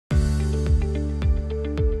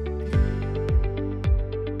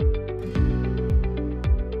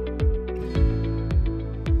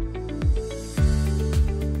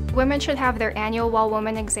Women should have their annual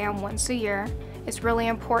well-woman exam once a year. It's really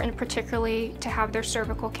important, particularly to have their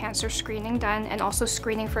cervical cancer screening done and also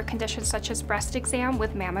screening for conditions such as breast exam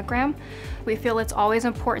with mammogram. We feel it's always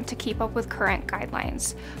important to keep up with current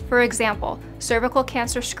guidelines. For example, cervical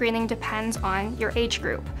cancer screening depends on your age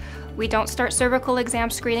group. We don't start cervical exam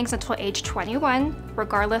screenings until age 21,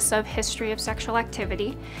 regardless of history of sexual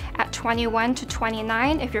activity. At 21 to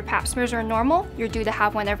 29, if your pap smears are normal, you're due to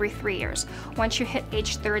have one every 3 years. Once you hit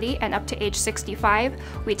age 30 and up to age 65,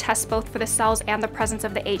 we test both for the cells and the presence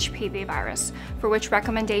of the HPV virus, for which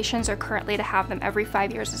recommendations are currently to have them every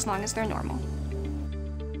 5 years as long as they're normal.